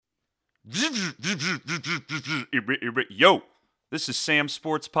Yo, this is Sam's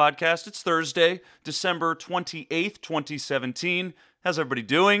Sports Podcast. It's Thursday, December 28th, 2017. How's everybody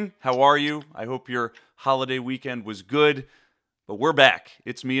doing? How are you? I hope your holiday weekend was good. But we're back.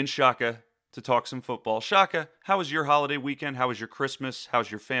 It's me and Shaka to talk some football. Shaka, how was your holiday weekend? How was your Christmas?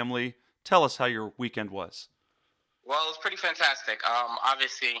 How's your family? Tell us how your weekend was. Well, it was pretty fantastic.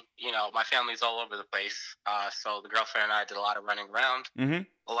 Obviously, my family's all over the place. So the girlfriend and I did a lot of running around,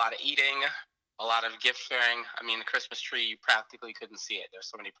 a lot of eating, a lot of gift sharing. I mean, the Christmas tree, you practically couldn't see it. There's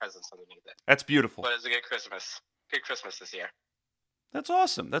so many presents underneath it. That's beautiful. But it was a good Christmas. Good Christmas this year. That's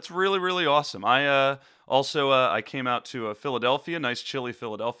awesome. That's really, really awesome. I came out to Philadelphia, nice chilly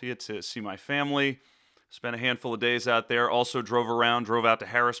Philadelphia, to see my family. Spent a handful of days out there. Also drove out to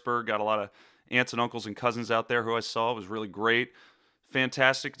Harrisburg. Got a lot of aunts and uncles and cousins out there who I saw. It was really great.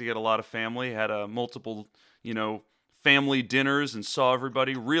 Fantastic to get a lot of family. Had multiple, family dinners and saw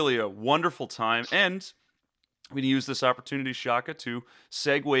everybody. Really a wonderful time. And I'm going to use this opportunity, Shaka, to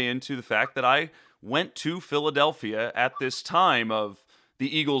segue into the fact that I went to Philadelphia at this time of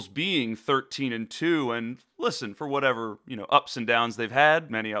the Eagles being 13-2. And listen, for whatever, ups and downs they've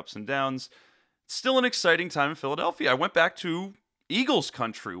had, many ups and downs, it's still an exciting time in Philadelphia. I went back to Eagles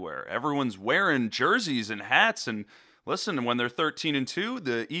country where everyone's wearing jerseys and hats, and listen, when they're 13-2,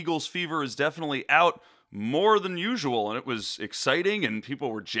 the Eagles fever is definitely out more than usual, and it was exciting and people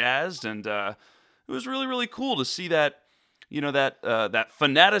were jazzed, and it was really, really cool to see that, that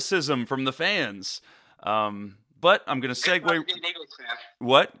fanaticism from the fans. But I'm going to segue. Be an Eagles fan.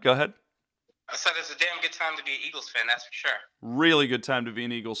 What? Go ahead. I said it's a damn good time to be an Eagles fan, that's for sure. Really good time to be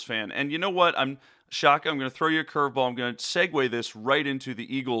an Eagles fan. And you know what? Shaka, I'm going to throw you a curveball. I'm going to segue this right into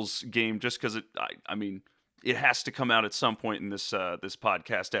the Eagles game just because it has to come out at some point in this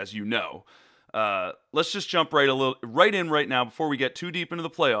podcast, as you know. Let's just jump right in right now before we get too deep into the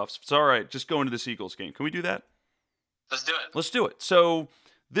playoffs. If it's all right, just go into this Eagles game. Can we do that? Let's do it. Let's do it. So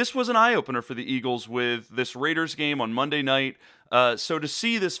this was an eye-opener for the Eagles with this Raiders game on Monday night. So to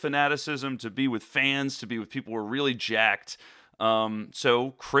see this fanaticism, to be with fans, to be with people who are really jacked.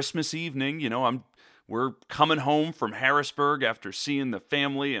 So Christmas evening, we're coming home from Harrisburg after seeing the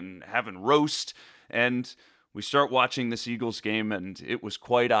family and having roast, and we start watching this Eagles game, and it was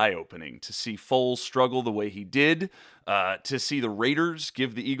quite eye-opening to see Foles struggle the way he did, to see the Raiders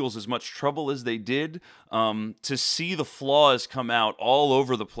give the Eagles as much trouble as they did, to see the flaws come out all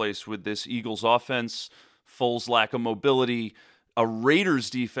over the place with this Eagles offense, Foles' lack of mobility, a Raiders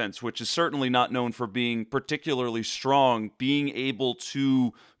defense, which is certainly not known for being particularly strong, being able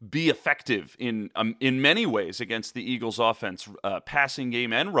to be effective in many ways against the Eagles offense, passing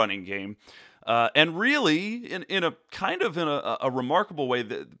game and running game. And really, in a remarkable way,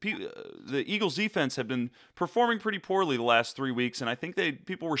 the Eagles defense have been performing pretty poorly the last 3 weeks, and I think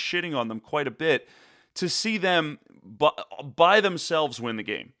people were shitting on them quite a bit. To see them by themselves win the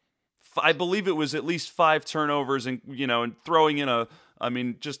game, I believe it was at least 5 turnovers, and and throwing in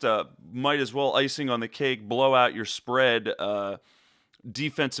just a might as well icing on the cake, blow out your spread,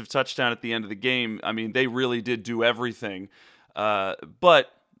 defensive touchdown at the end of the game. I mean, they really did do everything,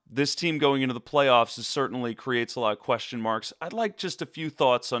 but this team going into the playoffs certainly creates a lot of question marks. I'd like just a few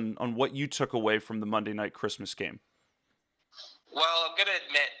thoughts on what you took away from the Monday night Christmas game. Well, I'm going to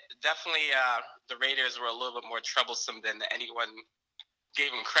admit, definitely the Raiders were a little bit more troublesome than anyone gave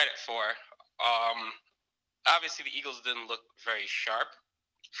them credit for. Obviously, the Eagles didn't look very sharp.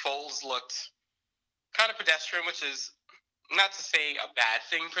 Foles looked kind of pedestrian, which is not to say a bad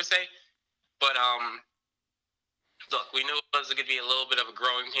thing per se, but look, we knew it was going to be a little bit of a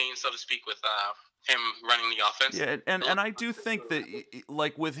growing pain, so to speak, with him running the offense. Yeah, and I do think that,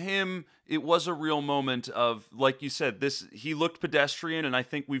 like, with him, it was a real moment of, like you said, he looked pedestrian, and I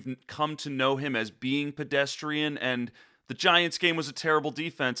think we've come to know him as being pedestrian, and the Giants game was a terrible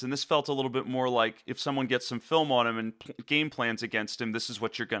defense, and this felt a little bit more like if someone gets some film on him and game plans against him, this is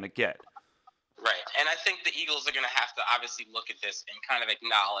what you're going to get. Right, and I think the Eagles are going to have to obviously look at this and kind of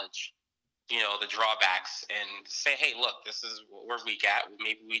acknowledge the drawbacks and say, hey, look, this is what we're weak at.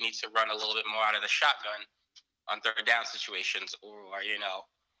 Maybe we need to run a little bit more out of the shotgun on third down situations or,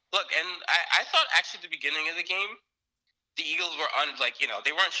 look, and I thought actually at the beginning of the game, the Eagles were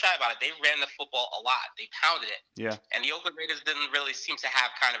they weren't shy about it. They ran the football a lot. They pounded it. Yeah. And the Oakland Raiders didn't really seem to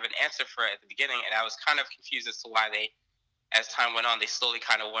have kind of an answer for it at the beginning, and I was kind of confused as to why as time went on, they slowly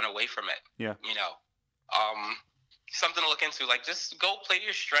kind of went away from it. Yeah. Something to look into. Like, just go play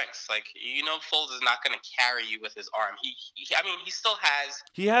your strengths. Like, Foles is not going to carry you with his arm. He still has.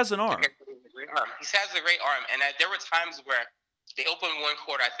 He has an arm. He has a great arm, and there were times where they opened one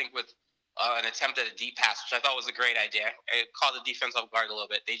quarter, I think, with an attempt at a deep pass, which I thought was a great idea. It caught the defense off guard a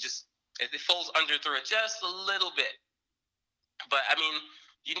little bit. They just Foles underthrew it just a little bit. But, I mean,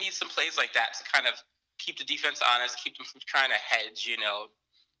 you need some plays like that to kind of keep the defense honest, keep them from trying to hedge,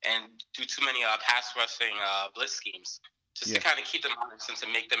 and do too many pass rushing blitz schemes. Just to kind of keep them honest and to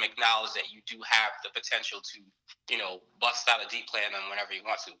make them acknowledge that you do have the potential to, bust out a deep play on them whenever you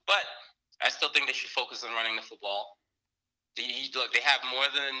want to. But I still think they should focus on running the football. Look, they have more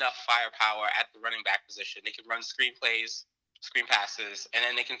than enough firepower at the running back position. They can run screen plays, screen passes, and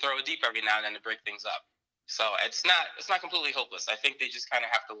then they can throw it deep every now and then to break things up. So it's not completely hopeless. I think they just kind of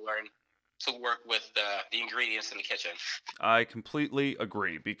have to learn to work with the ingredients in the kitchen. I completely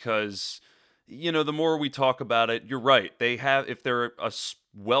agree because, the more we talk about it, you're right. If they're a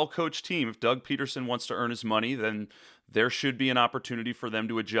well-coached team, if Doug Peterson wants to earn his money, then there should be an opportunity for them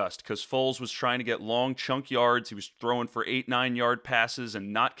to adjust because Foles was trying to get long chunk yards. He was throwing for 8-9 yard passes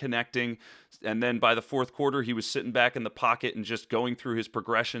and not connecting. And then by the fourth quarter, he was sitting back in the pocket and just going through his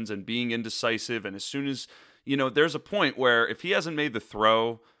progressions and being indecisive. And as soon as, there's a point where if he hasn't made the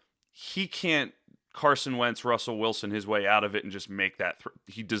throw, he can't Carson Wentz, Russell Wilson his way out of it and just make that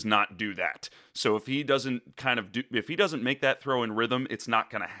he does not do that. So if he doesn't make that throw in rhythm, it's not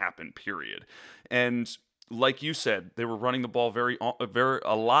going to happen, period. And like you said, they were running the ball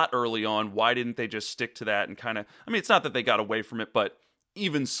a lot early on. Why didn't they just stick to that and kind of, it's not that they got away from it, but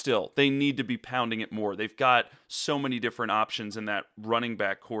even still, they need to be pounding it more. They've got so many different options in that running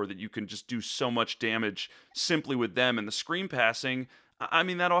back core that you can just do so much damage simply with them. And the screen passing,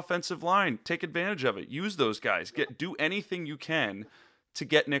 that offensive line, take advantage of it. Use those guys. Do anything you can to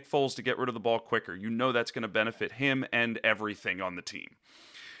get Nick Foles to get rid of the ball quicker. That's going to benefit him and everything on the team.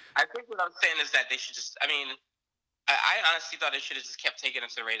 I think what I'm saying is that they should just, I honestly thought they should have just kept taking it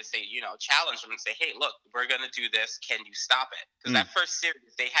to the Raiders, say, challenge them and say, hey, look, we're going to do this. Can you stop it? Because that first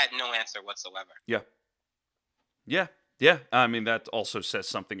series, they had no answer whatsoever. Yeah. That also says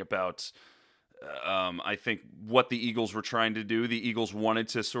something about, I think, what the Eagles were trying to do. The Eagles wanted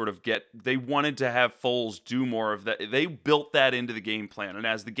to they wanted to have Foles do more of that. They built that into the game plan. And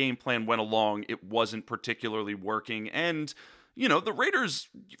as the game plan went along, it wasn't particularly working. And the Raiders,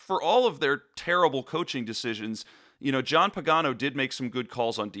 for all of their terrible coaching decisions, John Pagano did make some good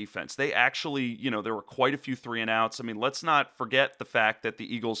calls on defense. They actually, there were quite a few 3-and-outs. Let's not forget the fact that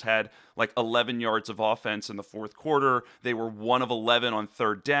the Eagles had like 11 yards of offense in the fourth quarter. They were 1 of 11 on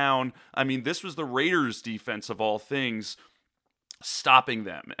third down. This was the Raiders' defense of all things stopping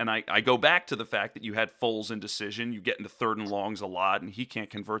them. And I go back to the fact that you had Foles in decision. You get into third and longs a lot, and he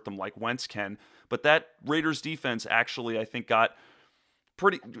can't convert them like Wentz can. But that Raiders defense actually, I think,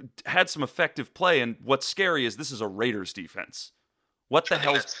 had some effective play. And what's scary is this is a Raiders defense. What the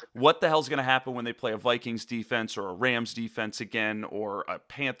hell's going to happen when they play a Vikings defense or a Rams defense again, or a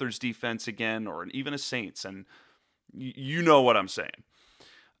Panthers defense again, or even a Saints? And you know what I'm saying.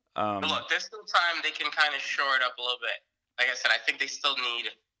 Look, there's still time they can kind of shore it up a little bit. Like I said, I think they still need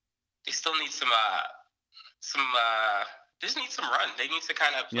some they just need some run. They need to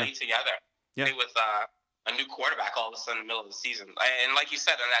kind of play together. Yeah. Play with a new quarterback all of a sudden in the middle of the season. And like you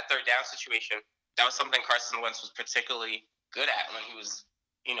said, in that third down situation, that was something Carson Wentz was particularly good at when he was,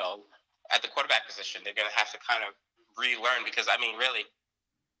 at the quarterback position. They're going to have to kind of relearn because, really,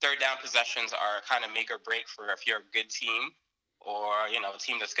 third down possessions are kind of make or break for if you're a good team or, a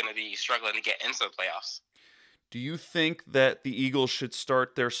team that's going to be struggling to get into the playoffs. Do you think that the Eagles should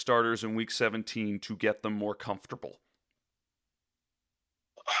start their starters in Week 17 to get them more comfortable?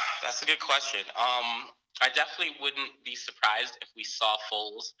 That's a good question. I definitely wouldn't be surprised if we saw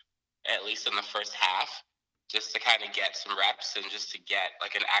Foles, at least in the first half, just to kind of get some reps and just to get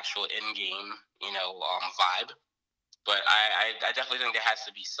like an actual in-game, vibe. But I definitely think there has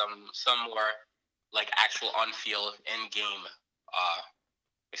to be some more like actual on-field in-game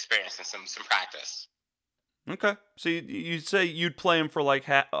experience and some practice. Okay, so you'd say you'd play him for like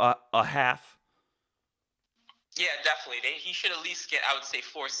a half? Yeah, definitely. He should at least get, I would say,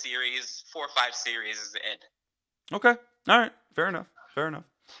 4 or 5 series is the end. Okay, all right, fair enough.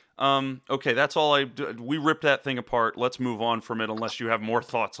 Okay, that's all we ripped that thing apart. Let's move on from it unless you have more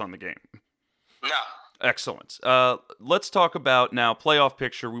thoughts on the game. No. Excellent. Let's talk about now playoff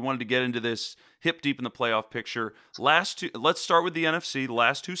picture. We wanted to get into this hip deep in the playoff picture. Let's start with the NFC. The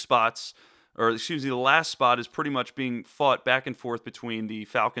last 2 spots. The last spot is pretty much being fought back and forth between the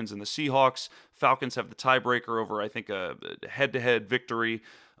Falcons and the Seahawks. Falcons have the tiebreaker over, I think, a head-to-head victory.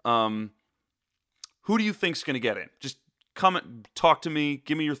 Who do you think's going to get in? Just talk to me.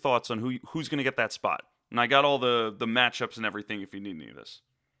 Give me your thoughts on who's going to get that spot. And I got all the matchups and everything if you need any of this.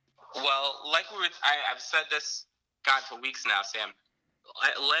 Well, like I've said this, God, for weeks now, Sam.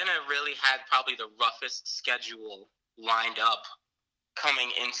 Atlanta really had probably the roughest schedule lined up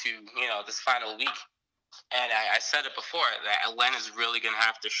coming into this final week. And I said it before that Atlanta's really going to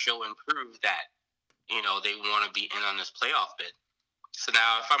have to show and prove that they want to be in on this playoff bid. So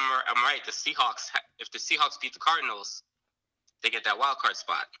now, if I'm right, if the Seahawks beat the Cardinals, they get that wild card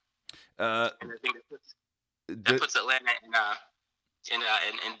spot. And I think that puts Atlanta in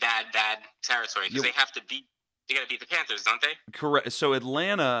bad territory because they got to beat the Panthers, don't they? Correct. So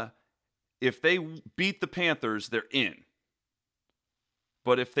Atlanta, if they beat the Panthers, they're in.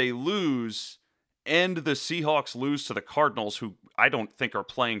 But if they lose and the Seahawks lose to the Cardinals, who I don't think are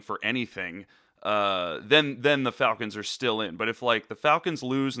playing for anything, then the Falcons are still in. But if the Falcons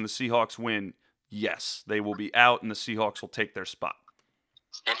lose and the Seahawks win, yes, they will be out and the Seahawks will take their spot.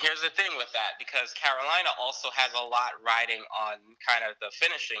 And here's the thing with that, because Carolina also has a lot riding on kind of the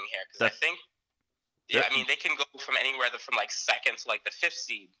finishing here. Because I think, they can go from anywhere from second to the fifth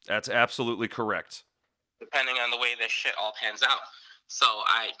seed. That's absolutely correct. Depending on the way this shit all pans out. So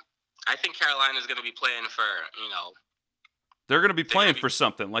I think Carolina's going to be playing for, They're going to be playing for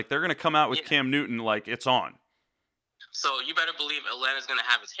something. They're going to come out with Cam Newton like it's on. So you better believe Atlanta's going to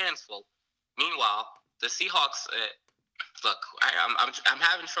have his hands full. Meanwhile, the Seahawks, look, I'm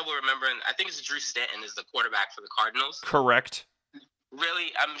having trouble remembering. I think it's Drew Stanton is the quarterback for the Cardinals. Correct.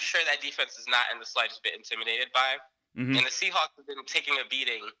 Really, I'm sure that defense is not in the slightest bit intimidated by him. Mm-hmm. And the Seahawks have been taking a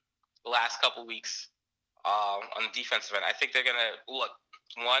beating the last couple weeks on the defensive end. I think they're going to look.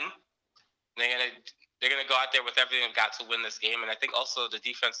 One, they're gonna go out there with everything they've got to win this game, and I think also the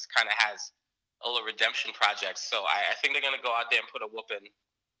defense kind of has a little redemption project. So I think they're gonna go out there and put a whooping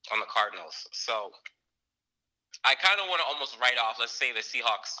on the Cardinals. So I kind of want to almost write off. Let's say the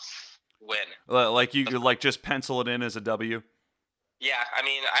Seahawks win. Just pencil it in as a W. Yeah, I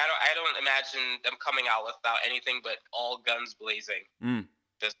mean, I don't imagine them coming out without anything but all guns blazing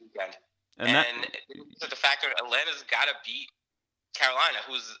this weekend. And the fact that Atlanta's got to beat Carolina,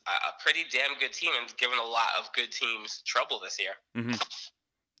 who's a pretty damn good team and given a lot of good teams trouble this year. Mm-hmm.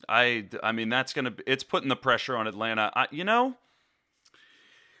 I mean, it's putting the pressure on Atlanta.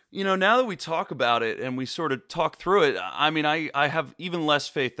 Now that we talk about it and we sort of talk through it, I mean, I have even less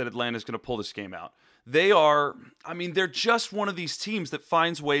faith that Atlanta's going to pull this game out. They're just one of these teams that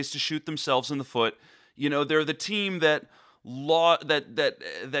finds ways to shoot themselves in the foot. They're the team that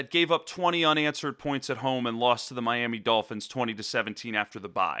gave up 20 unanswered points at home and lost to the Miami Dolphins 20-17 after the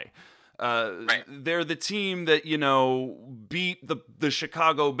bye. Right. They're the team that beat the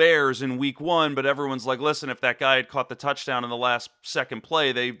Chicago Bears in week 1, but everyone's like, listen, if that guy had caught the touchdown in the last second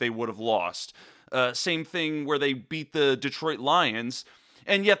play, they would have lost. Same thing where they beat the Detroit Lions,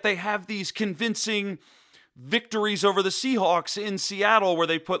 and yet they have these convincing victories over the Seahawks in Seattle where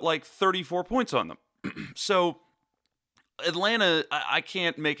they put 34 points on them. So Atlanta, I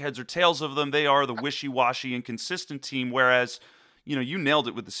can't make heads or tails of them. They are the wishy-washy, inconsistent team, whereas, you nailed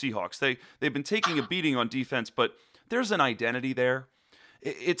it with the Seahawks. They've been taking a beating on defense, but there's an identity there.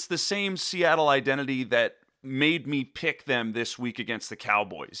 It's the same Seattle identity that made me pick them this week against the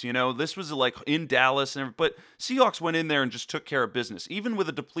Cowboys. This was in Dallas, but Seahawks went in there and just took care of business. Even with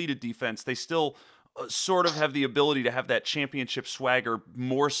a depleted defense, they still sort of have the ability to have that championship swagger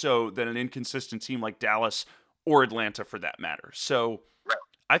more so than an inconsistent team like Dallas or Atlanta for that matter. So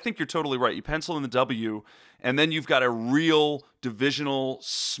I think you're totally right. You pencil in the W, and then you've got a real divisional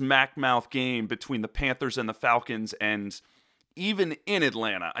smack-mouth game between the Panthers and the Falcons, and even in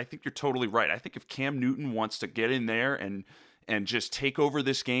Atlanta, I think you're totally right. I think if Cam Newton wants to get in there and just take over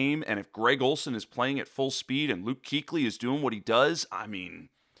this game, and if Greg Olsen is playing at full speed and Luke Kuechly is doing what he does,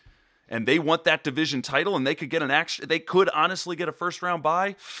 and they want that division title, and they could honestly get a first-round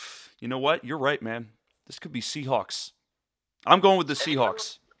bye, you know what? You're right, man. This could be Seahawks. I'm going with the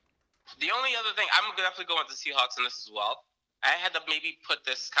Seahawks. The only other thing, I'm definitely going with the Seahawks in this as well. I had to maybe put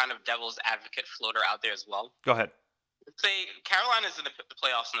this kind of devil's advocate floater out there as well. Go ahead. Say Carolina's in the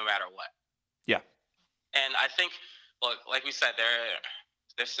playoffs no matter what. Yeah. And I think, look, like we said,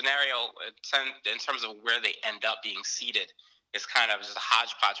 their scenario in terms of where they end up being seated is kind of just a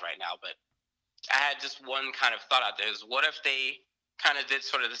hodgepodge right now. But I had just one kind of thought out there is, what if they kind of did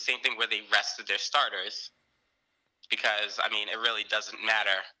sort of the same thing where they rested their starters? Because, it really doesn't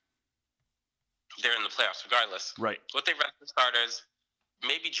matter. They're in the playoffs regardless. Right. What they rest the starters,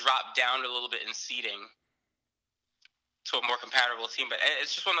 maybe drop down a little bit in seeding to a more compatible team. But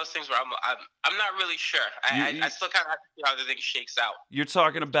it's just one of those things where I'm not really sure. I still kind of have to see how the thing shakes out. You're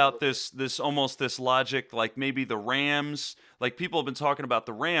talking about this almost this logic, like maybe the Rams. Like people have been talking about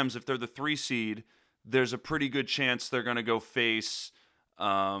the Rams. If they're the 3 seed, there's a pretty good chance they're going to go face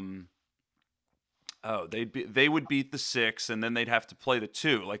Oh, they would beat the 6, and then they'd have to play the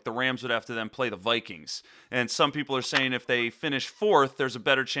 2. Like the Rams would have to then play the Vikings. And some people are saying if they finish 4th, there's a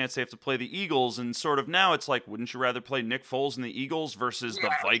better chance they have to play the Eagles. And sort of now it's like, wouldn't you rather play Nick Foles and the Eagles versus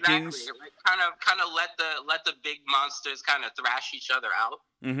the Vikings? Exactly. Like, kind of let the big monsters kind of thrash each other out,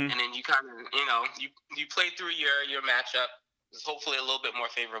 Mm-hmm. and then you kind of you play through your matchup. It's hopefully a little bit more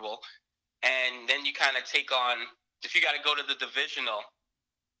favorable, and then you kind of take on, if you got to go to the divisional.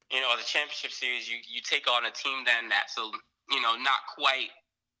 The championship series, you take on a team then that's not quite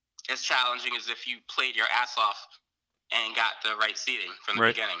as challenging as if you played your ass off and got the right seeding from the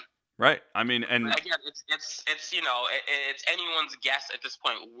beginning. Right. I mean, and but again, it's anyone's guess at this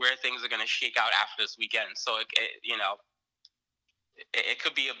point where things are going to shake out after this weekend. So it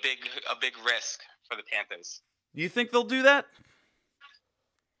could be a big risk for the Panthers. Do you think they'll do that?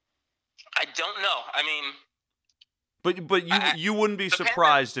 I don't know. I mean. But you wouldn't be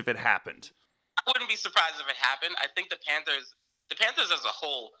surprised if it happened. I wouldn't be surprised if it happened. I think the Panthers as a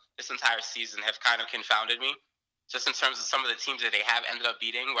whole this entire season have kind of confounded me, just in terms of some of the teams that they have ended up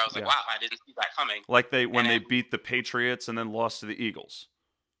beating, where I was like, wow, I didn't see that coming. Like they beat the Patriots and then lost to the Eagles.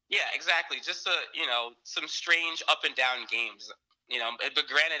 Yeah, exactly. Just some strange up and down games. But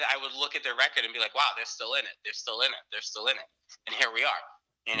granted, I would look at their record and be like, wow, they're still in it. They're still in it. They're still in it. And here we are.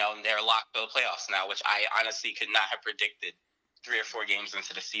 And they're locked for the playoffs now, which I honestly could not have predicted 3 or 4 games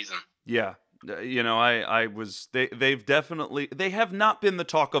into the season. Yeah. They have not been the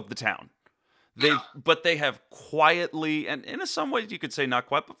talk of the town. But they have quietly, and in some ways you could say not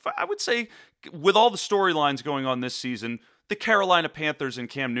quite, but I would say with all the storylines going on this season, the Carolina Panthers and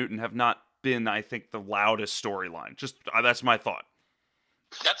Cam Newton have not been, I think, the loudest storyline. Just that's my thought.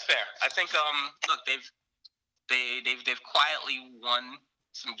 That's fair. I think look, they've quietly won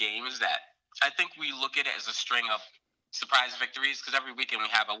some games that I think we look at it as a string of surprise victories, because every weekend we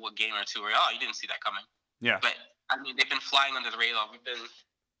have a game or two where, you didn't see that coming. Yeah. But, I mean, they've been flying under the radar. We've been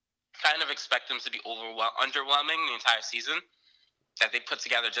kind of expect them to be underwhelming the entire season, that they put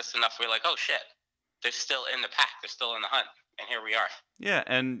together just enough where we're like, oh, shit, they're still in the pack. They're still in the hunt. And here we are. Yeah,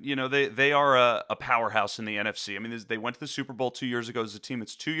 and, they are a powerhouse in the NFC. I mean, they went to the Super Bowl 2 years ago as a team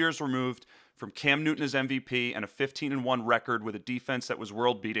that's 2 years removed from Cam Newton as MVP and a 15-1 record with a defense that was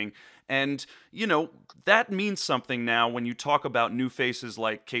world-beating. And, that means something now when you talk about new faces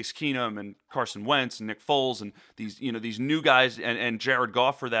like Case Keenum and Carson Wentz and Nick Foles and these new guys and Jared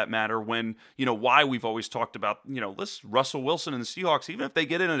Goff for that matter, when, why we've always talked about, Russell Wilson and the Seahawks, even if they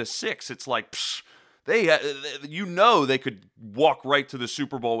get in at a 6, it's like, they could walk right to the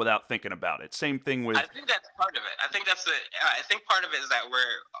Super Bowl without thinking about it. Same thing with. I think that's part of it. I think part of it is that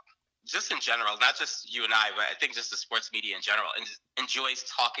we're just in general, not just you and I, but I think just the sports media in general, enjoys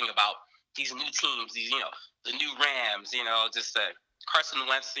talking about these new teams, these the new Rams, just Carson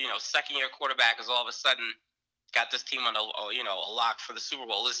Wentz, second-year quarterback is all of a sudden got this team on a lock for the Super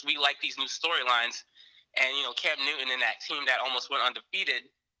Bowl. We like these new storylines, and Cam Newton and that team that almost went undefeated.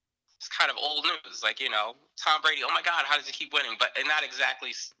 It's kind of old news, like, Tom Brady, oh my God, how does he keep winning? But it's not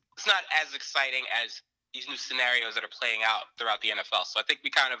as exciting as these new scenarios that are playing out throughout the NFL. So I think we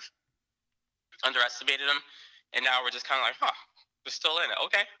kind of underestimated them, and now we're just kind of like, they're still in it.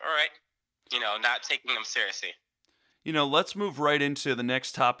 Okay, all right. Not taking them seriously. Let's move right into the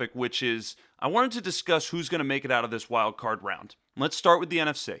next topic, which is I wanted to discuss who's going to make it out of this wild card round. Let's start with the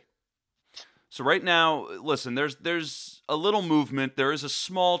NFC. So right now, listen, there's a little movement. There is a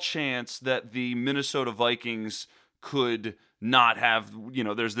small chance that the Minnesota Vikings could not have,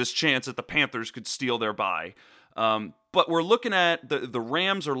 there's this chance that the Panthers could steal their bye. But we're looking at the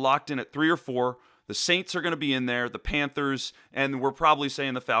Rams are locked in at 3 or 4. The Saints are going to be in there, the Panthers, and we're probably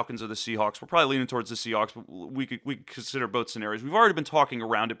saying the Falcons or the Seahawks. We're probably leaning towards the Seahawks, but we could consider both scenarios. We've already been talking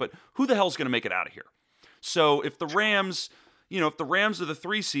around it, but who the hell's going to make it out of here? So if the Rams... if the Rams are the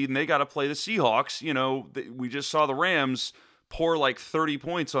 3 seed and they got to play the Seahawks, we just saw the Rams pour like 30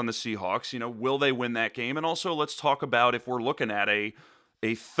 points on the Seahawks. Will they win that game? And also, let's talk about if we're looking at a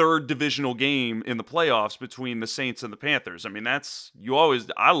third divisional game in the playoffs between the Saints and the Panthers. I mean,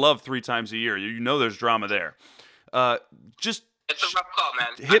 I love 3 times a year. There's drama there. It's a rough call, man.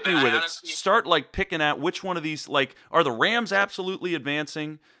 Hit me with it. Start picking at which one of these, are the Rams absolutely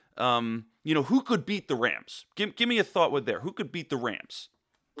advancing? Who could beat the Rams? Give me a thought with there. Who could beat the Rams?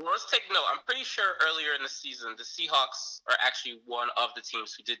 Well, let's take note. I'm pretty sure earlier in the season, the Seahawks are actually one of the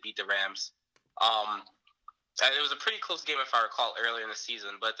teams who did beat the Rams. It was a pretty close game, if I recall, earlier in the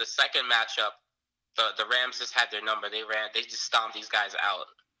season. But the second matchup, the Rams just had their number. They just stomped these guys out.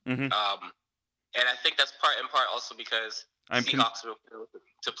 Mm-hmm. And I think that's in part also because Seahawks were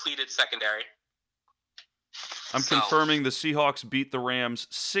depleted secondary. I'm confirming the Seahawks beat the Rams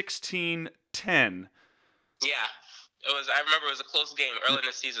 16-10 Yeah, it was. I remember it was a close game early in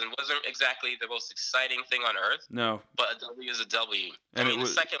the season. Wasn't exactly the most exciting thing on earth, No, but a W is a W. I and it mean, the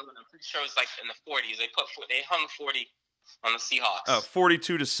was second one, I'm pretty sure it was like in the 40s. They hung 40 on the Seahawks.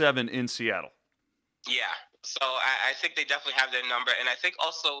 42-7 in Seattle. Yeah, so I think they definitely have their number, and I think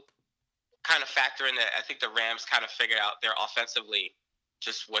also kind of factor in that I think the Rams kind of figured out their offensively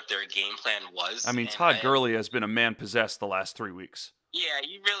just what their game plan was. I mean, And Todd Gurley has been a man possessed the last 3 weeks. yeah,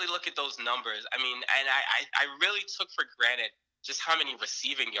 you really look at those numbers. I mean, and I really took for granted just how many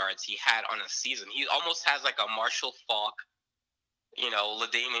receiving yards he had on a season. He almost has like a Marshall Faulk,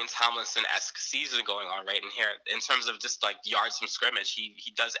 LaDainian Tomlinson-esque season going on right in here in terms of just like yards from scrimmage.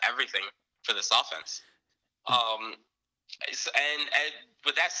 He does everything for this offense. And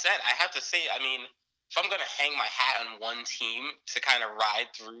with that said, I have to say, I mean, if I'm going to hang my hat on one team to kind of ride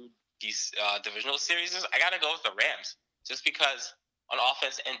through these divisional series, I got to go with the Rams, just because on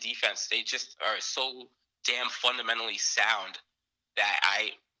offense and defense, they just are so damn fundamentally sound that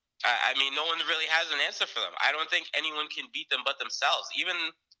I mean, no one really has an answer for them. I don't think anyone can beat them but themselves. Even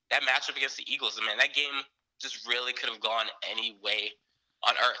that matchup against the Eagles, man, that game just really could have gone any way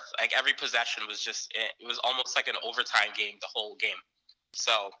on earth. Like every possession was it was almost like an overtime game the whole game.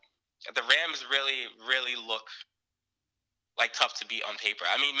 So the Rams really, really look like tough to beat on paper.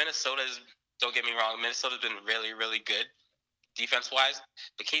 I mean, don't get me wrong, Minnesota's been really, really good defense-wise.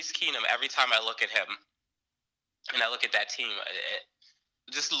 But Case Keenum, every time I look at him and I look at that team,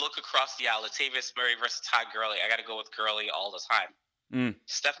 just look across the aisle. Latavius Murray versus Todd Gurley. I got to go with Gurley all the time.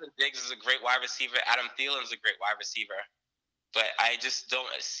 Stephen Diggs is a great wide receiver. Adam Thielen is a great wide receiver. But I just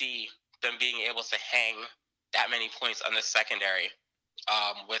don't see them being able to hang that many points on the secondary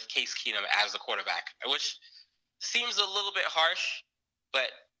with Case Keenum as the quarterback, which seems a little bit harsh, but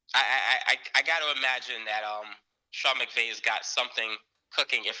I got to imagine that Sean McVay's got something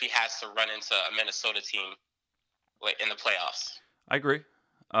cooking if he has to run into a Minnesota team in the playoffs. I agree.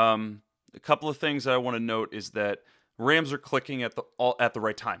 A couple of things I want to note is that Rams are clicking at the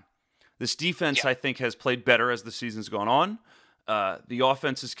right time. This defense, I think, has played better as the season's gone on. The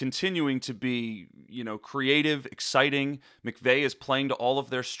offense is continuing to be, creative, exciting. McVay is playing to all of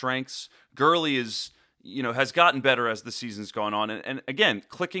their strengths. Gurley is, has gotten better as the season's gone on. And again,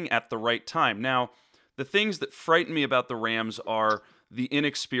 clicking at the right time. Now, the things that frighten me about the Rams are the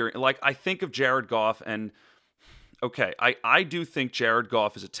inexperience. Like, I think of Jared Goff and, okay, I do think Jared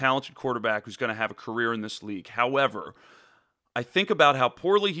Goff is a talented quarterback who's going to have a career in this league. However, I think about how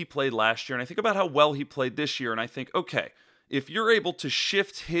poorly he played last year, and I think about how well he played this year, and I think, okay, if you're able to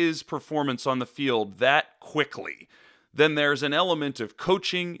shift his performance on the field that quickly, then there's an element of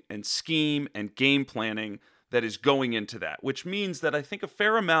coaching and scheme and game planning that is going into that, which means that I think a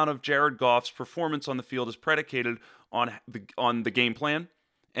fair amount of Jared Goff's performance on the field is predicated on the game plan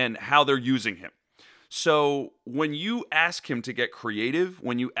and how they're using him. So when you ask him to get creative,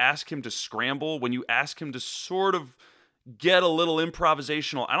 when you ask him to scramble, when you ask him to sort of get a little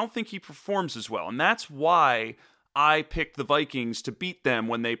improvisational, I don't think he performs as well. And that's why I picked the Vikings to beat them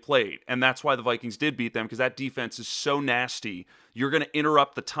when they played. And that's why the Vikings did beat them, because that defense is so nasty. You're going to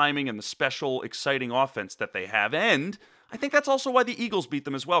interrupt the timing and the special, exciting offense that they have. And I think that's also why the Eagles beat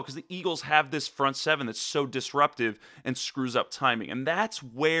them as well, because the Eagles have this front seven that's so disruptive and screws up timing. And that's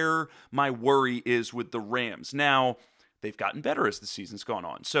where my worry is with the Rams. Now, they've gotten better as the season's gone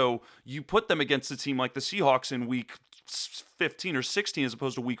on. So you put them against a team like the Seahawks in week 15 or 16 as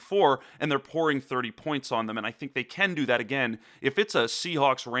opposed to week 4, and they're pouring 30 points on them. And I think they can do that again. If it's a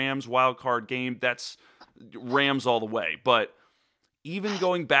Seahawks-Rams wildcard game, that's Rams all the way. But even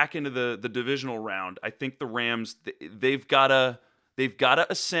going back into the divisional round, I think the Rams, they've got to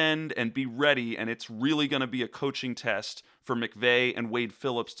ascend and be ready, and it's really going to be a coaching test for McVay and Wade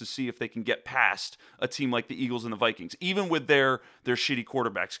Phillips to see if they can get past a team like the Eagles and the Vikings, even with their shitty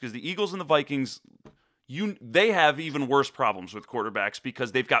quarterbacks. Because the Eagles and the Vikings, they have even worse problems with quarterbacks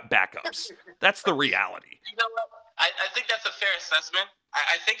because they've got backups. That's the reality. You know what? I think that's a fair assessment.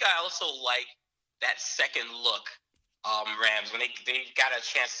 I think I also like that second look Rams when they got a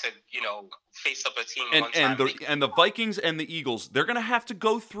chance to face up a team one time. And the Vikings and the Eagles, they're going to have to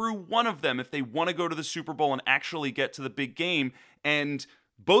go through one of them if they want to go to the Super Bowl and actually get to the big game. And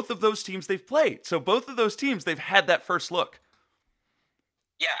both of those teams they've played. So both of those teams, they've had that first look.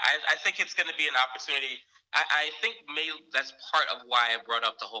 Yeah, I think it's going to be an opportunity. I think maybe that's part of why I brought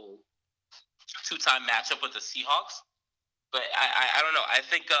up the whole two-time matchup with the Seahawks. But I don't know. I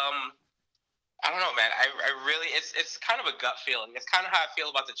think I don't know, man. I really it's kind of a gut feeling. It's kind of how I feel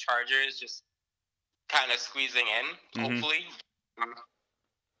about the Chargers, just kind of squeezing in. Hopefully,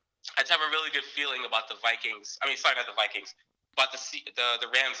 I have a really good feeling about the Vikings. I mean, sorry, not the Vikings, but the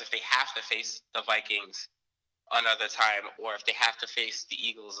Rams if they have to face the Vikings another time, or if they have to face the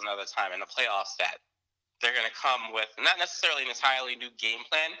Eagles another time in the playoffs, that they're going to come with not necessarily an entirely new game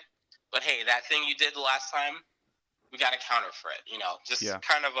plan, but hey, that thing you did the last time, we got to counter for it. Just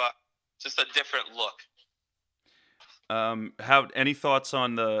kind of a different look. How any thoughts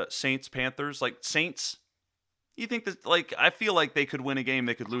on the Saints Panthers? Like Saints, you think that I feel like they could win a game,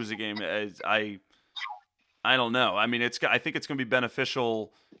 they could lose a game. I don't know. I mean, I think it's going to be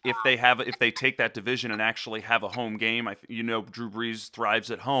beneficial if they take that division and actually have a home game. Drew Brees thrives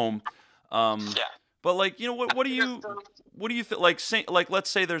at home. But what do you think? Let's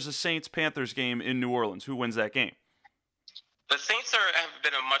say there's a Saints Panthers game in New Orleans. Who wins that game? The Saints have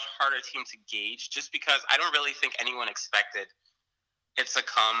been a much harder team to gauge, just because I don't really think anyone expected it to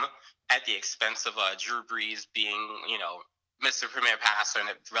come at the expense of Drew Brees being, Mr. Premier Passer and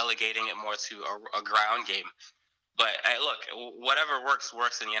relegating it more to a ground game. But look, whatever works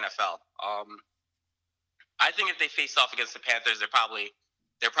in the NFL. I think if they face off against the Panthers, they're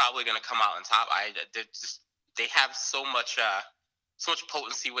probably going to come out on top. They have so much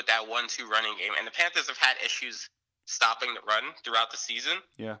potency with that 1-2 running game, and the Panthers have had issues stopping the run throughout the season.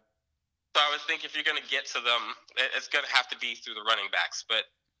 Yeah. So I would think if you're going to get to them, it's going to have to be through the running backs. But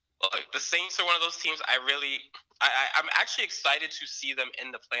look, the Saints are one of those teams I'm actually excited to see them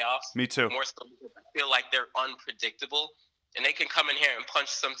in the playoffs. Me too. More so because I feel like they're unpredictable, and they can come in here and punch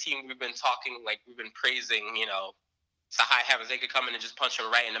some team we've been praising, to high heavens. They could come in and just punch them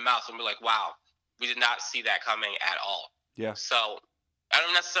right in the mouth and be like, wow, we did not see that coming at all. Yeah. So I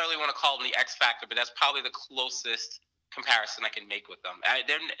don't necessarily want to call them the X Factor, but that's probably the closest comparison I can make with them. And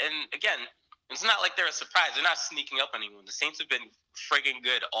again, it's not like they're a surprise. They're not sneaking up on anyone. The Saints have been friggin'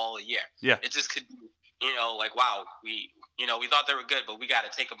 good all year. Yeah. It just could be, wow, we thought they were good, but we got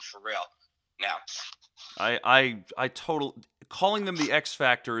to take them for real now. I totally calling them the X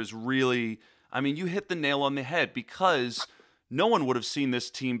Factor is really, I mean, you hit the nail on the head, because no one would have seen this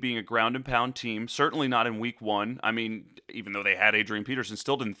team being a ground and pound team, certainly not in week 1. I mean, even though they had Adrian Peterson,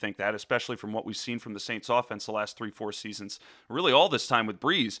 still didn't think that, especially from what we've seen from the Saints offense the last 3-4 seasons, really all this time with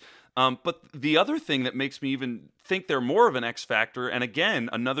Brees. But the other thing that makes me even think they're more of an X factor, and again,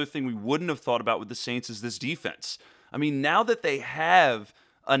 another thing we wouldn't have thought about with the Saints, is this defense. I mean, now that they have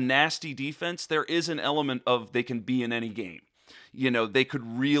a nasty defense, there is an element of they can be in any game. They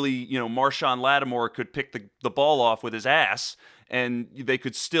could really, Marshawn Lattimore could pick the ball off with his ass, and they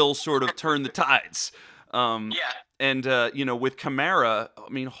could still sort of turn the tides. Yeah. And with Kamara, I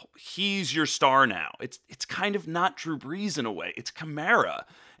mean, he's your star now. It's kind of not Drew Brees in a way. It's Kamara,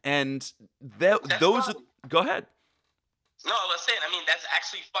 and those. Go ahead. No, I was saying. I mean, that's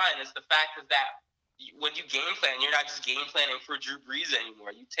actually fine. It's the fact is that when you game plan, you're not just game planning for Drew Brees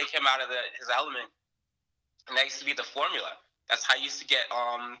anymore. You take him out of his element, and that used to be the formula. That's how you used to get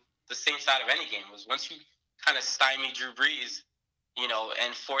the Saints out of any game, was once you kind of stymie Drew Brees,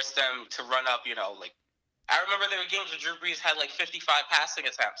 and force them to run up, I remember there were games where Drew Brees had 55 passing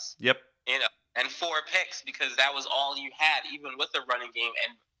attempts. Yep. And 4 picks, because that was all you had, even with the running game.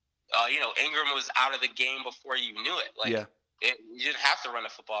 And, Ingram was out of the game before you knew it. You didn't have to run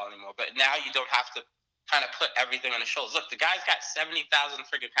the football anymore. But now you don't have to kind of put everything on his shoulders. Look, the guy's got 70,000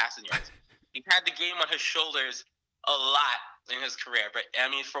 friggin' passing yards. He had the game on his shoulders a lot in his career, but I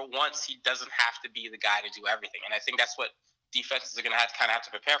mean, for once, he doesn't have to be the guy to do everything, and I think that's what defenses are going to have to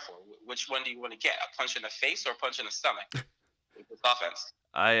prepare for. Which one do you want to get? A punch in the face or a punch in the stomach with this offense?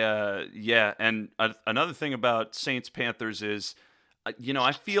 And another thing about Saints Panthers is,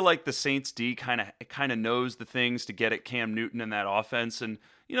 I feel like the Saints D kind of knows the things to get at Cam Newton in that offense, and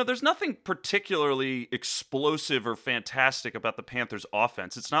there's nothing particularly explosive or fantastic about the Panthers'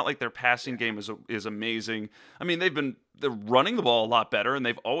 offense. It's not like their passing game is amazing. I mean, they're running the ball a lot better, and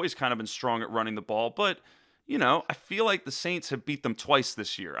they've always kind of been strong at running the ball. But I feel like the Saints have beat them twice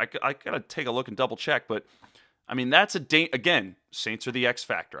this year. I gotta take a look and double check, but I mean, that's again, Saints are the X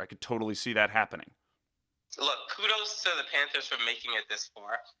factor. I could totally see that happening. Look, kudos to the Panthers for making it this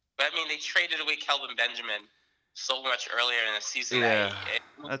far. But I mean, they traded away Kelvin Benjamin so much earlier in the season. Yeah,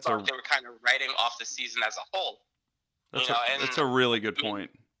 they were kind of writing off the season as a whole. That's a really good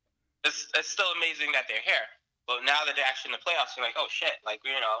point. It's still amazing that they're here, but now that they're actually in the playoffs, you're like, oh shit,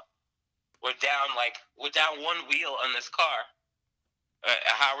 we're down one wheel on this car.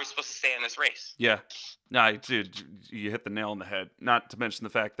 How are we supposed to stay in this race? Yeah, no, dude, you hit the nail on the head. Not to mention the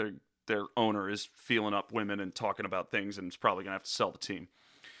fact their owner is feeling up women and talking about things, and is probably gonna have to sell the team.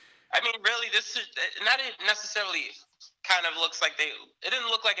 I mean, really, this is not necessarily kind of looks like it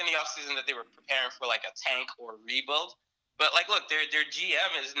didn't look like in the offseason that they were preparing for a tank or rebuild. But look, their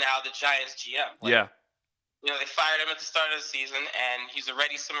GM is now the Giants GM. Yeah. They fired him at the start of the season, and he's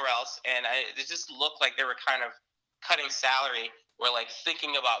already somewhere else. And it just looked like they were kind of cutting salary, or like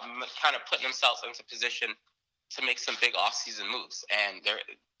thinking about kind of putting themselves into position to make some big offseason moves. And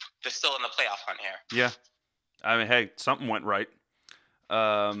they're still in the playoff hunt here. Yeah, I mean, hey, something went right.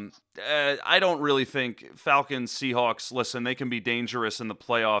 I don't really think Falcons, Seahawks. Listen, they can be dangerous in the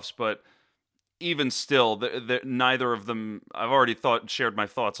playoffs, but even still, neither of them. I've already shared my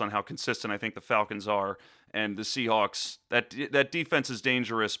thoughts on how consistent I think the Falcons are, and the Seahawks. That defense is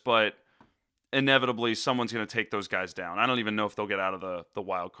dangerous, but inevitably someone's going to take those guys down. I don't even know if they'll get out of the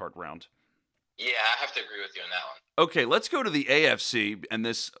wild card round. Yeah, I have to agree with you on that one. Okay, let's go to the AFC, and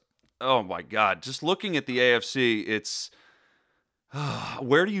this. Oh my God! Just looking at the AFC, it's.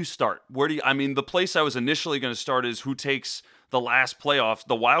 Where do you start? I mean, the place I was initially going to start is who takes the last playoffs,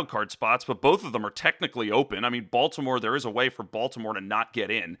 the wild card spots, but both of them are technically open. I mean, Baltimore, there is a way for Baltimore to not get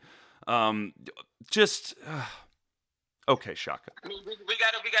in. Okay, Shaka. I mean, we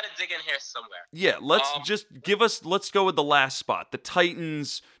gotta dig in here somewhere. Yeah, let's go with the last spot. The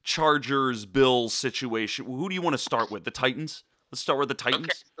Titans, Chargers, Bills situation. Who do you want to start with? The Titans? Let's start with the Titans.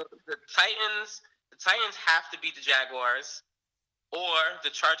 Okay, so the Titans have to beat the Jaguars, or the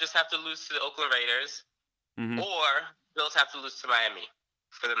Chargers have to lose to the Oakland Raiders, or Bills have to lose to Miami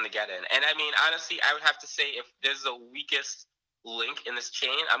for them to get in. And I mean, honestly, I would have to say if there's the weakest link in this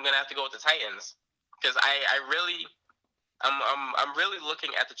chain, I'm gonna have to go with the Titans, because I'm really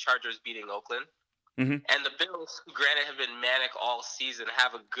looking at the Chargers beating Oakland, and the Bills, who granted have been manic all season,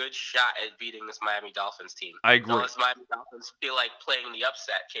 have a good shot at beating this Miami Dolphins team. I agree. Unless Miami Dolphins feel like playing the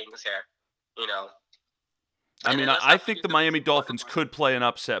upset kings here, I mean, I think the Miami Dolphins could play an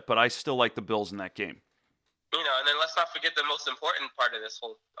upset, but I still like the Bills in that game. And then let's not forget the most important part of this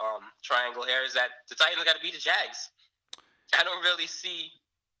whole triangle here is that the Titans got to beat the Jags. I don't really see.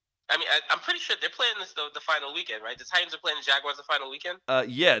 I mean, I'm pretty sure they're playing this the final weekend, right? The Titans are playing the Jaguars the final weekend?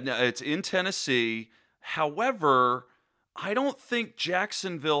 Yeah, no, it's in Tennessee. However, I don't think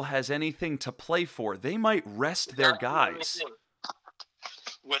Jacksonville has anything to play for. They might rest their guys.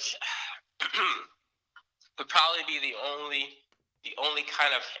 Which would probably be the only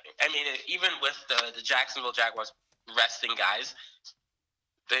kind of. I mean, even with the Jacksonville Jaguars resting guys,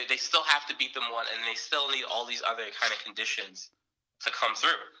 they still have to beat them one, and they still need all these other kind of conditions to come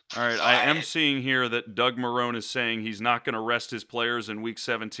through. All right, so I am seeing here that Doug Marrone is saying he's not going to rest his players in Week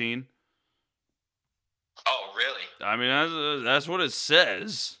 17. Oh, really? I mean, that's what it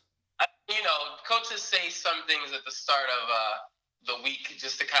says. Coaches say some things at the start of the week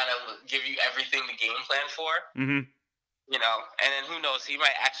just to kind of give you everything to game plan for. And then who knows? He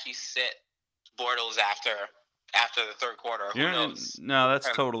might actually sit Bortles after the third quarter. Who knows? No, that's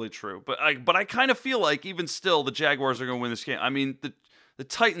totally true. But I kind of feel like even still the Jaguars are going to win this game. I mean, the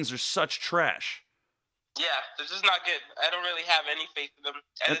Titans are such trash. Yeah, they're just not good. I don't really have any faith in them.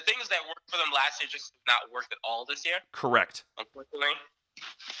 And the things that worked for them last year just not worked at all this year. Correct. Unfortunately.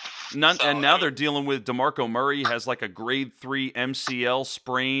 And now they're dealing with DeMarco Murray has like a grade 3 MCL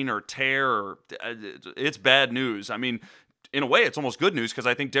sprain or tear. It's bad news. I mean, in a way, it's almost good news because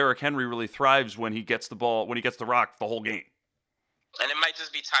I think Derrick Henry really thrives when he gets the ball, when he gets the rock the whole game. And it might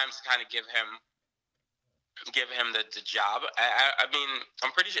just be time to kind of give him the job. I mean,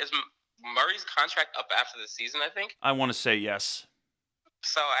 I'm pretty sure is Murray's contract up after the season, I think. I want to say yes.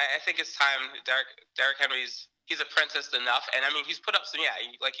 So I think it's time. Derrick Henry's apprenticed enough, and I mean he's put up some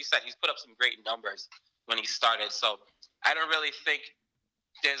like you said, he's put up some great numbers when he started. So I don't really think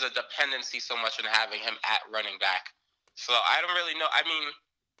there's a dependency so much on having him at running back. So I don't really know. I mean,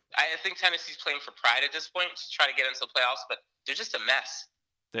 I think Tennessee's playing for pride at this point to try to get into the playoffs, but they're just a mess.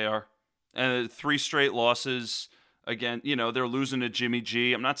 They are. And 3 straight losses. Again, they're losing to Jimmy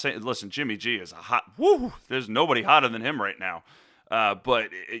G. I'm not saying, listen, Jimmy G is there's nobody hotter than him right now. But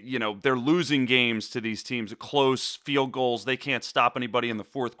they're losing games to these teams, close field goals. They can't stop anybody in the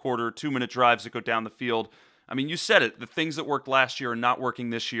fourth quarter, 2-minute drives that go down the field. I mean, you said it. The things that worked last year are not working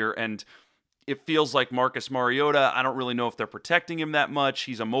this year, and it feels like Marcus Mariota, I don't really know if they're protecting him that much.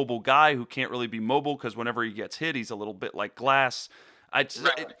 He's a mobile guy who can't really be mobile because whenever he gets hit, he's a little bit like glass.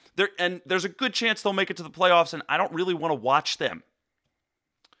 And there's a good chance they'll make it to the playoffs, and I don't really want to watch them.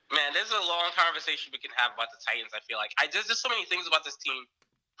 Man, there's a long conversation we can have about the Titans, I feel like. There's just so many things about this team,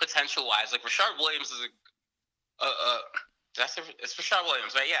 potential-wise. Like, Rashard Williams is it's Rashard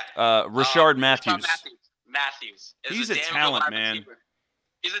Williams, right? Yeah. Rashard Matthews. Matthews. He's a talent, man. Receiver.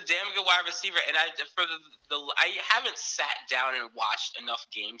 He's a damn good wide receiver, and I haven't sat down and watched enough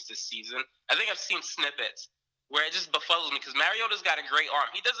games this season. I think I've seen snippets where it just befuddles me because Mariota's got a great arm.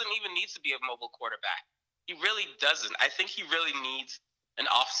 He doesn't even need to be a mobile quarterback. He really doesn't. I think he really needs an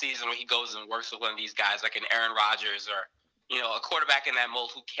off season where he goes and works with one of these guys like an Aaron Rodgers or a quarterback in that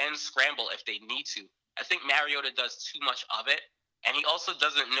mold who can scramble if they need to. I think Mariota does too much of it, and he also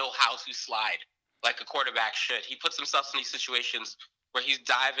doesn't know how to slide like a quarterback should. He puts himself in these situations where he's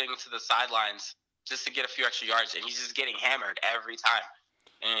diving to the sidelines just to get a few extra yards, and he's just getting hammered every time.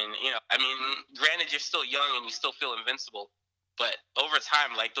 And, granted, you're still young and you still feel invincible, but over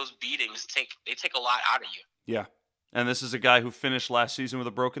time, like, those beatings take a lot out of you. Yeah. And this is a guy who finished last season with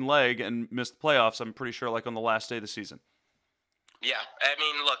a broken leg and missed the playoffs, I'm pretty sure, like on the last day of the season. Yeah.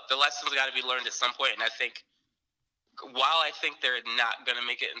 Look, the lessons got to be learned at some point, and I think while I think they're not going to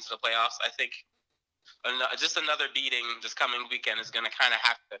make it into the playoffs, I think just another beating this coming weekend is going to kind of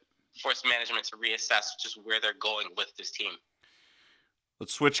have to force management to reassess just where they're going with this team.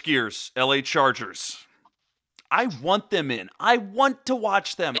 Let's switch gears. LA Chargers. I want them in. I want to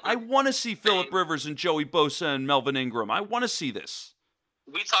watch them. I want to see Phillip Rivers and Joey Bosa and Melvin Ingram. I want to see this.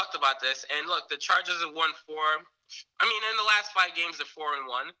 We talked about this, and look, the Chargers have won 4. In the last 5 games, they're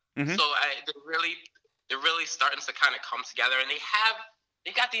 4-1. Mm-hmm. So they're really starting to kind of come together, and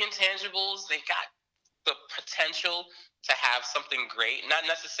they got the intangibles. They got the potential to have something great. Not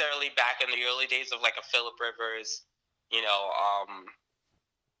necessarily back in the early days of like a Phillip Rivers,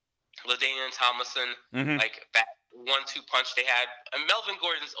 LaDainian Tomlinson, like that 1-2 punch they had. And Melvin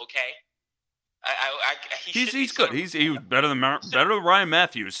Gordon's okay. He's good. He was better than Ryan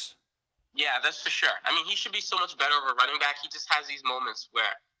Matthews. Yeah, that's for sure. He should be so much better of a running back. He just has these moments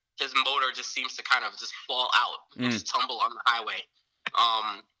where his motor just seems to kind of just fall out and just tumble on the highway.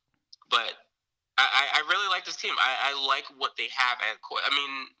 But I really like this team. I like what they have at court.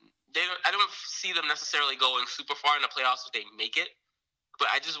 I don't see them necessarily going super far in the playoffs if they make it, but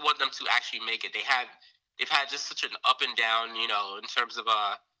I just want them to actually make it. They've had just such an up and down, in terms of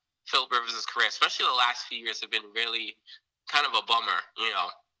Phillip Rivers' career, especially the last few years have been really kind of a bummer.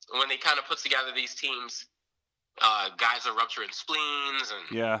 When they kind of put together these teams, guys are rupturing spleens,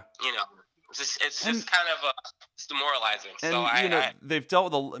 and it's just kind of it's demoralizing. And so they've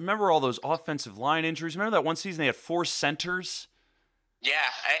dealt with remember all those offensive line injuries. Remember that one season they had 4 centers. Yeah,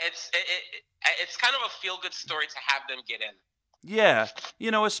 it's kind of a feel good story to have them get in. Yeah,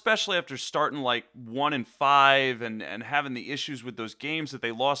 especially after starting like 1-5 and having the issues with those games that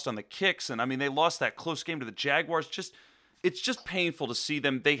they lost on the kicks, and they lost that close game to the Jaguars. It's just painful to see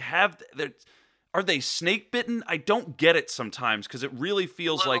them. Are they snake bitten? I don't get it sometimes because it really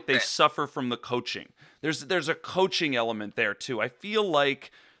feels like they suffer from the coaching. There's a coaching element there too. I feel like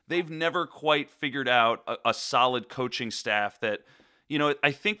they've never quite figured out a solid coaching staff that,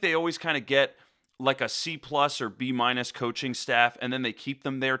 I think they always kind of get like a C+ or B- coaching staff, and then they keep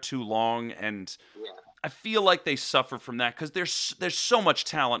them there too long. And I feel like they suffer from that because there's so much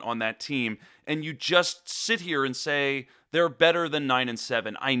talent on that team, and you just sit here and say they're better than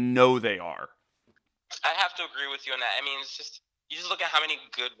 9-7. I know they are. I have to agree with you on that. It's just you just look at how many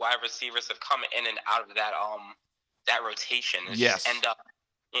good wide receivers have come in and out of that rotation. And just end up,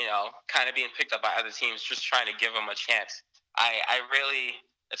 kind of being picked up by other teams, just trying to give them a chance.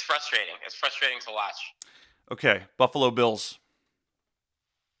 It's frustrating. It's frustrating to watch. Okay, Buffalo Bills.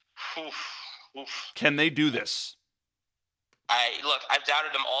 Oof. Can they do this? I've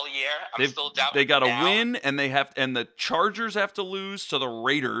doubted them all year. I'm still doubting. They got to now. win, and the Chargers have to lose to the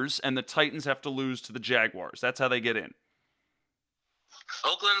Raiders, and the Titans have to lose to the Jaguars. That's how they get in.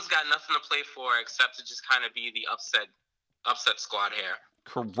 Oakland's got nothing to play for except to just kind of be the upset squad here.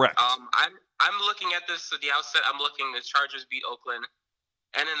 Correct. I'm looking at this at the outset. I'm looking the Chargers beat Oakland,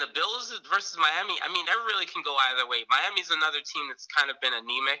 and then the Bills versus Miami. That really can go either way. Miami's another team that's kind of been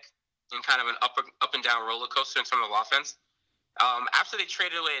anemic and kind of an up and down roller coaster in terms of offense. After they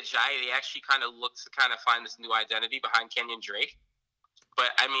traded away Ajayi, they actually kind of looked to kind of find this new identity behind Kenyon Drake.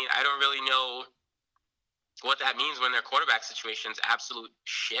 But, I don't really know what that means when their quarterback situation's absolute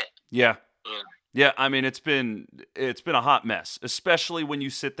shit. Yeah. Yeah, it's been a hot mess, especially when you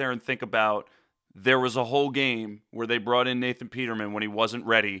sit there and think about there was a whole game where they brought in Nathan Peterman when he wasn't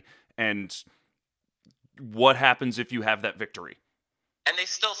ready, and what happens if you have that victory? And they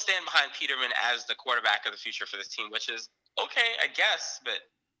still stand behind Peterman as the quarterback of the future for this team, which is okay, I guess, but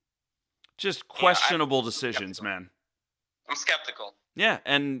just questionable decisions, man. I'm skeptical. Yeah,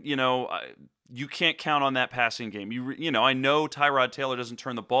 and you can't count on that passing game. I know Tyrod Taylor doesn't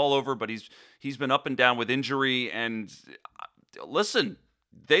turn the ball over, but he's been up and down with injury. And listen,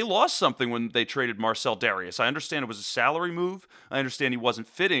 they lost something when they traded Marcel Darius. I understand it was a salary move. I understand he wasn't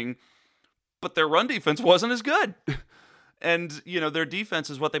fitting, but their run defense wasn't as good. And, their defense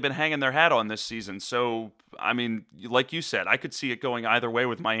is what they've been hanging their hat on this season. So, like you said, I could see it going either way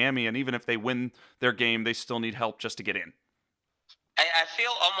with Miami. And even if they win their game, they still need help just to get in. I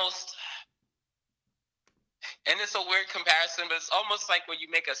feel almost, and it's a weird comparison, but it's almost like when you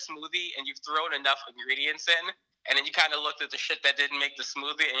make a smoothie and you've thrown enough ingredients in, and then you kind of looked at the shit that didn't make the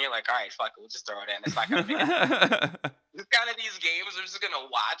smoothie, and you're like, all right, fuck it, we'll just throw it in. It's not going to make it. It's kind of these games we're just going to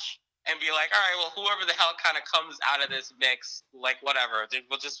watch and be like, all right, well, whoever the hell kind of comes out of this mix, like, whatever,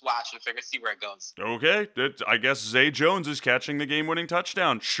 we'll just watch and see where it goes. Okay, I guess Zay Jones is catching the game-winning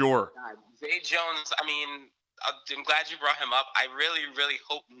touchdown. Sure. God, Zay Jones, I mean, I'm glad you brought him up. I really, really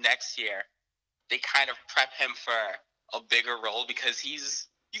hope next year they kind of prep him for a bigger role because he's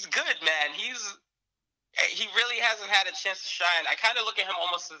good, man. He really hasn't had a chance to shine. I kind of look at him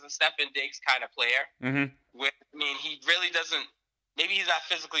almost as a Stephen Diggs kind of player. Mm-hmm. He really doesn't. Maybe he's not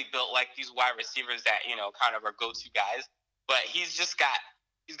physically built like these wide receivers that kind of are go-to guys, but he's got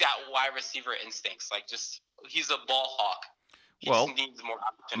wide receiver instincts. Like he's a ball hawk. He just needs more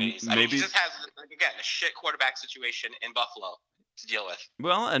opportunities. He just has again a shit quarterback situation in Buffalo to deal with.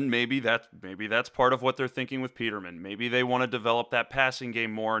 Well, and maybe that's part of what they're thinking with Peterman. Maybe they want to develop that passing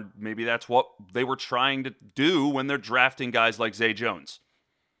game more, and maybe that's what they were trying to do when they're drafting guys like Zay Jones.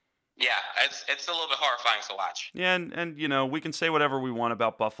 Yeah, it's a little bit horrifying to watch. Yeah, and we can say whatever we want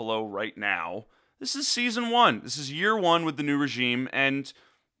about Buffalo right now. This is season 1. This is year 1 with the new regime, and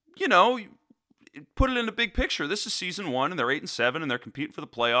put it in a big picture. This is season 1, and they're 8-7, and they're competing for the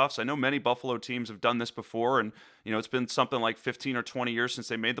playoffs. I know many Buffalo teams have done this before, and it's been something like 15 or 20 years since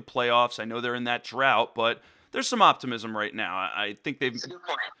they made the playoffs. I know they're in that drought, but there's some optimism right now. I think they've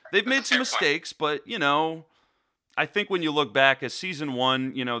made some mistakes, but I think when you look back at season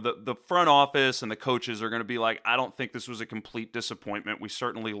 1, the front office and the coaches are going to be like, I don't think this was a complete disappointment. We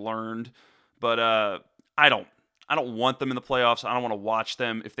certainly learned, but I don't want them in the playoffs. I don't want to watch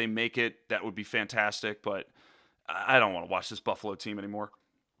them. If they make it, that would be fantastic, but I don't want to watch this Buffalo team anymore.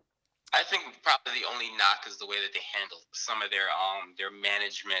 I think probably the only knock is the way that they handled some of their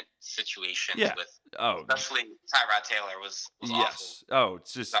management situations especially Tyrod Taylor was yes. awful. Oh,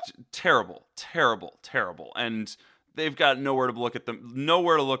 it's just terrible. And they've got nowhere to look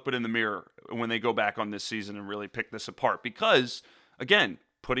but in the mirror when they go back on this season and really pick this apart. Because, again,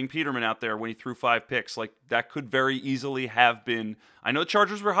 putting Peterman out there when he threw 5 picks, like that could very easily have been. I know the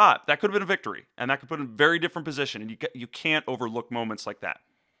Chargers were hot. That could have been a victory, and that could put in a very different position. And you can't overlook moments like that.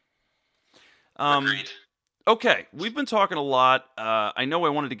 Agreed. Okay, we've been talking a lot. I know I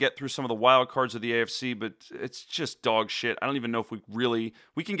wanted to get through some of the wild cards of the AFC, but it's just dog shit. I don't even know if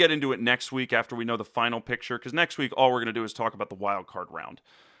we can get into it next week after we know the final picture, because next week all we're going to do is talk about the wild card round.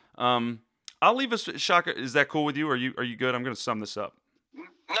 I'll leave us, Shaka. Is that cool with you? Are you good? I'm going to sum this up.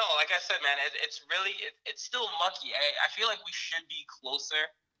 No, like I said, man, it's still mucky. I feel like we should be closer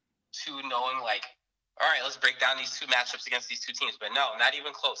to knowing, like, all right, let's break down these 2 matchups against these 2 teams. But no, not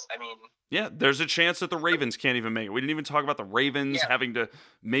even close. I mean, yeah, there's a chance that the Ravens can't even make it. We didn't even talk about the Ravens having to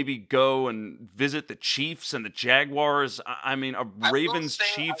maybe go and visit the Chiefs and the Jaguars. I mean,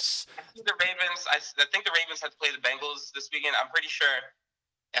 Ravens-Chiefs. I think the Ravens had to play the Bengals this weekend. I'm pretty sure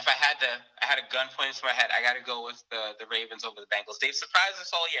if I had a gun pointed to my head, I got to go with the Ravens over the Bengals. They've surprised us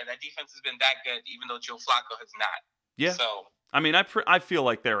all year. That defense has been that good, even though Joe Flacco has not. Yeah. So I mean, I feel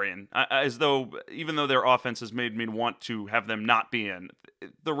like they're in, as though even though their offense has made me want to have them not be in,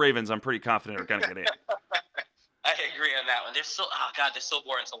 the Ravens I'm pretty confident are going to get in. I agree on that one. They're so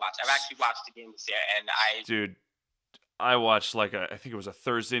boring to watch. I've actually watched the game this year, and Dude, I watched I think it was a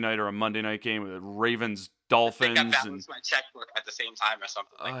Thursday night or a Monday night game with the Ravens-Dolphins. I think I balanced my checkbook at the same time or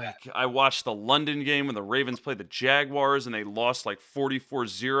something like that. I watched the London game when the Ravens played the Jaguars, and they lost like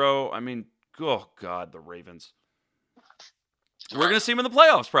 44-0. I mean, oh, God, the Ravens. We're going to see them in the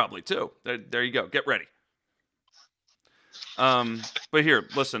playoffs probably, too. There you go. Get ready. But here,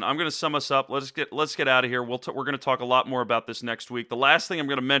 listen, I'm going to sum us up. Let's get out of here. We're going to talk a lot more about this next week. The last thing I'm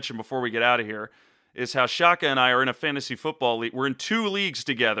going to mention before we get out of here is how Shaka and I are in a fantasy football league. We're in 2 leagues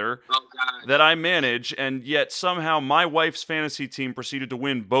together that I manage, and yet somehow my wife's fantasy team proceeded to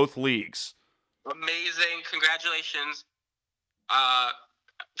win both leagues. Amazing. Congratulations.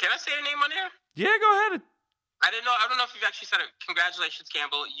 Can I say your name on here? Yeah, go ahead. I don't know if you've actually said it. Congratulations,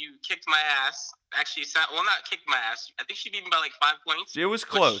 Campbell. You kicked my ass. Actually, not kicked my ass. I think she beat me by like 5 points. It was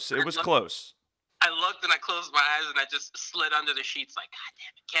close. Close. I looked and I closed my eyes and I just slid under the sheets like, God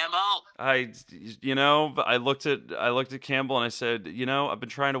damn it, Campbell. I looked at Campbell and I said, I've been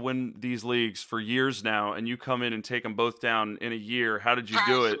trying to win these leagues for years now, and you come in and take them both down in a year. How did you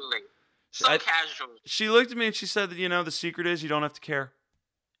do it? So casual. She looked at me and she said that, the secret is you don't have to care.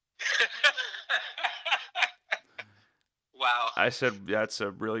 Wow. I said that's a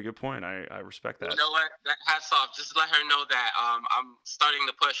really good point. I respect that. You know what? Hats off. Just let her know that I'm starting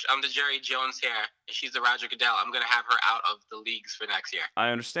to push. I'm the Jerry Jones here, and she's the Roger Goodell. I'm gonna have her out of the leagues for next year. I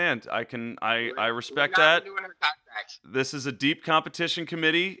understand. I respect We're not that. renewing her contract. This is a deep competition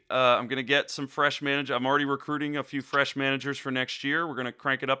committee. I'm going to get some fresh managers. I'm already recruiting a few fresh managers for next year. We're going to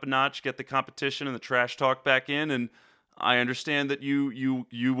crank it up a notch, get the competition and the trash talk back in. And I understand that you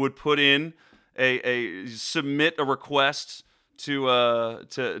would put in a submit a request to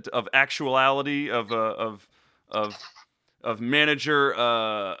of actuality of manager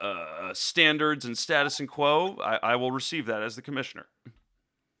standards and status and quo. I will receive that as the commissioner.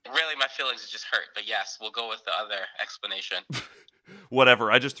 Really, my feelings just hurt, but yes, we'll go with the other explanation.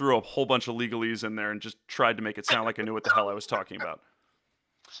 Whatever. I just threw a whole bunch of legalese in there and just tried to make it sound like I knew what the hell I was talking about.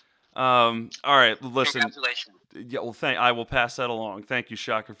 All right, listen. Congratulations. Yeah, well, I will pass that along. Thank you,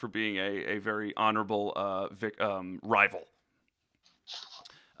 Shaka, for being a very honorable rival.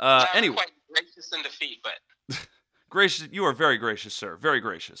 Anyway, quite gracious in defeat, but gracious. You are very gracious, sir. Very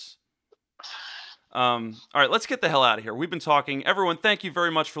gracious. All right, let's get the hell out of here. We've been talking. Everyone, thank you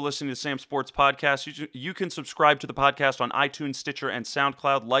very much for listening to Sam Sports Podcast. You can subscribe to the podcast on iTunes, Stitcher, and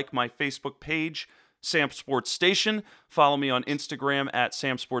SoundCloud. Like my Facebook page, Sam Sports Station. Follow me on Instagram at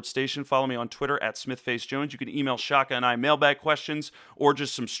Sam Sports Station. Follow me on Twitter at SmithFaceJones. You can email Shaka and I mailbag questions or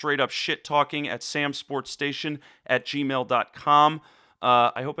just some straight up shit talking at samsportstation@gmail.com.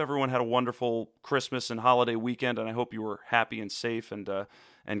 I hope everyone had a wonderful Christmas and holiday weekend, and I hope you were happy and safe and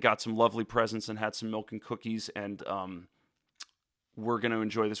got some lovely presents and had some milk and cookies. And we're going to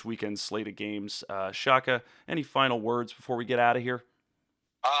enjoy this weekend's slate of games. Shaka, any final words before we get out of here?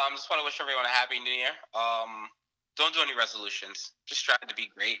 Just want to wish everyone a happy New Year. Don't do any resolutions. Just try to be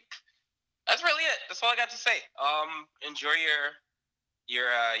great. That's really it. That's all I got to say. Enjoy your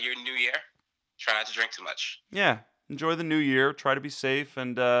New Year. Try not to drink too much. Yeah. Enjoy the new year. Try to be safe,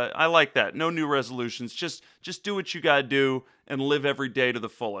 and I like that. No new resolutions. Just do what you gotta do and live every day to the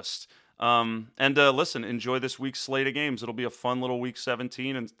fullest. Listen, enjoy this week's slate of games. It'll be a fun little week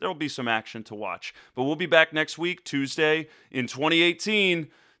 17, and there'll be some action to watch. But we'll be back next week, Tuesday in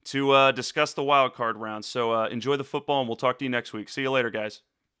 2018, to discuss the wild card round. So enjoy the football, and we'll talk to you next week. See you later, guys.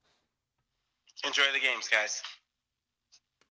 Enjoy the games, guys.